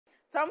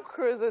Tom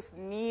Cruise's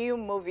new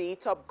movie,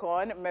 Top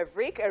Gun: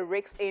 Maverick,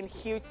 rakes in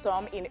huge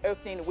sum in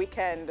opening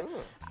weekend.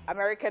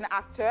 American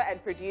actor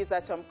and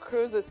producer Tom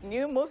Cruise's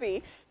new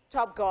movie,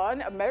 Top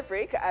Gun: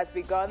 Maverick, has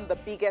begun the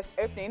biggest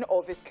opening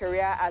of his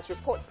career, as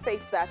report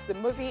states that the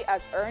movie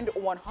has earned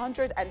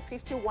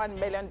 $151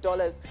 million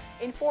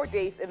in 4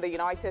 days in the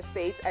United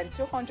States and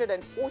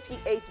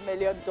 $248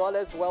 million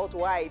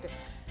worldwide.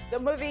 The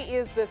movie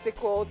is the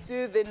sequel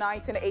to the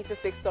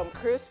 1986 Tom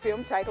Cruise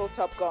film titled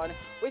Top Gun,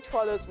 which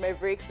follows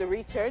Maverick's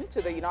return to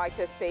the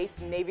United States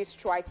Navy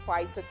Strike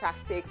Fighter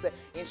Tactics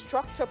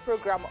Instructor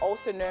program,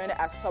 also known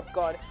as Top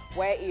Gun,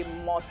 where he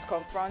must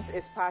confront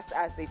his past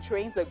as he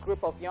trains a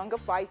group of younger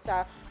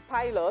fighter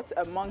pilots,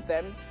 among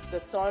them the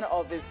son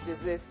of his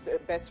deceased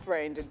best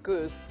friend,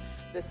 Goose.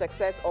 The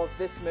success of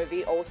this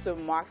movie also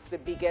marks the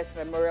biggest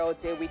Memorial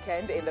Day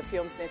weekend in the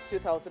film since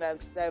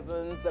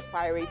 2007's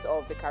Pirates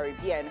of the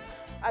Caribbean.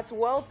 At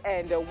world's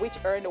end, which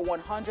earned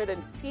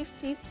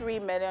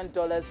 $153 million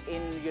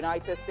in the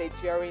United States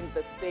during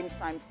the same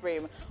time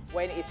frame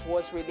when it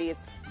was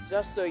released.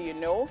 Just so you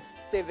know,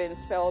 Steven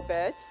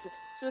Spielberg's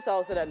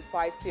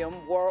 2005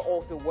 film War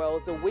of the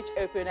Worlds, which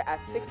opened at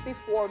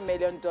 $64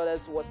 million,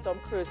 was Tom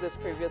Cruise's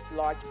previous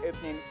large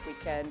opening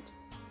weekend.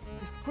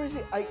 It's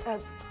crazy.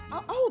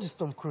 How old is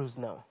Tom Cruise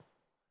now?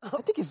 I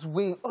think he's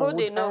way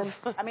old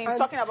enough. I mean,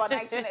 talking about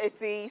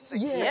 1980s.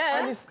 Yeah,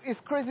 and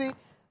it's crazy.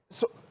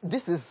 So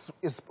this is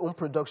his own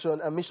production,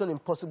 and Mission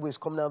Impossible is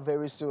coming out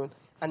very soon,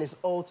 and it's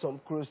all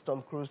Tom Cruise,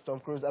 Tom Cruise, Tom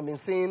Cruise. I've been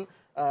seeing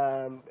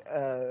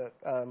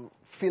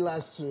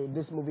fillers to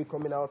this movie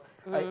coming out.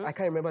 I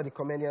can't remember the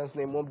comedian's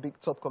name, one big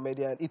top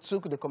comedian. He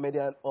took the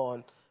comedian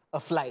on a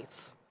flight,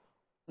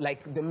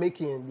 like the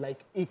making,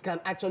 like he can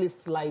actually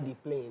fly the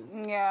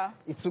planes. Yeah.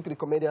 He took the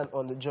comedian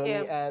on the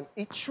journey, and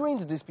he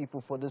trained these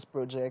people for this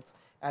project,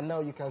 and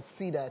now you can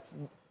see that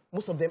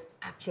most of them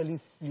actually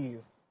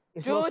flew.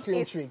 It's Dude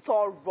is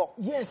thorough.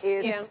 Yes,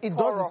 it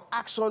does his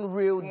action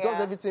real, does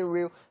everything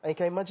real. And you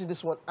can imagine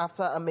this one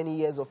after how many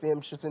years of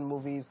him shooting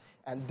movies,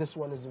 and this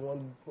one is the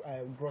one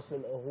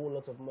grossing a whole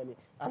lot of money.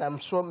 And I'm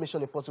sure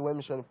Mission Impossible, when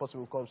Mission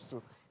Impossible comes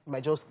to, he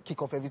might just kick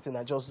off everything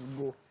and just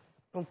go.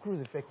 Tom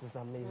Cruise effect is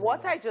amazing.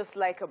 What I just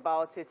like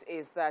about it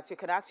is that you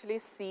can actually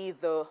see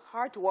the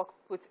hard work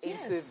put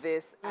into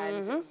this,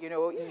 and you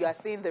know, you are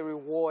seeing the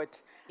reward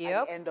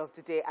at the end of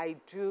the day. I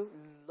do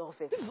love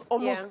it. This is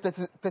almost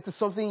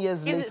 30-something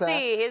years later.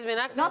 He's been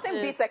acting.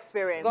 Nothing beats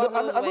experience. No,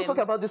 I'm not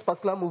talking about this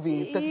particular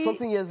movie.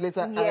 30-something years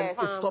later, and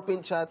it's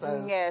topping charts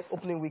and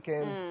opening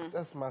weekend.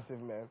 That's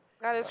massive, man.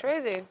 That is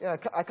crazy. Yeah,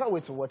 I can't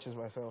wait to watch it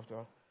myself,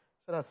 though.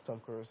 Shout out to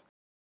Tom Cruise.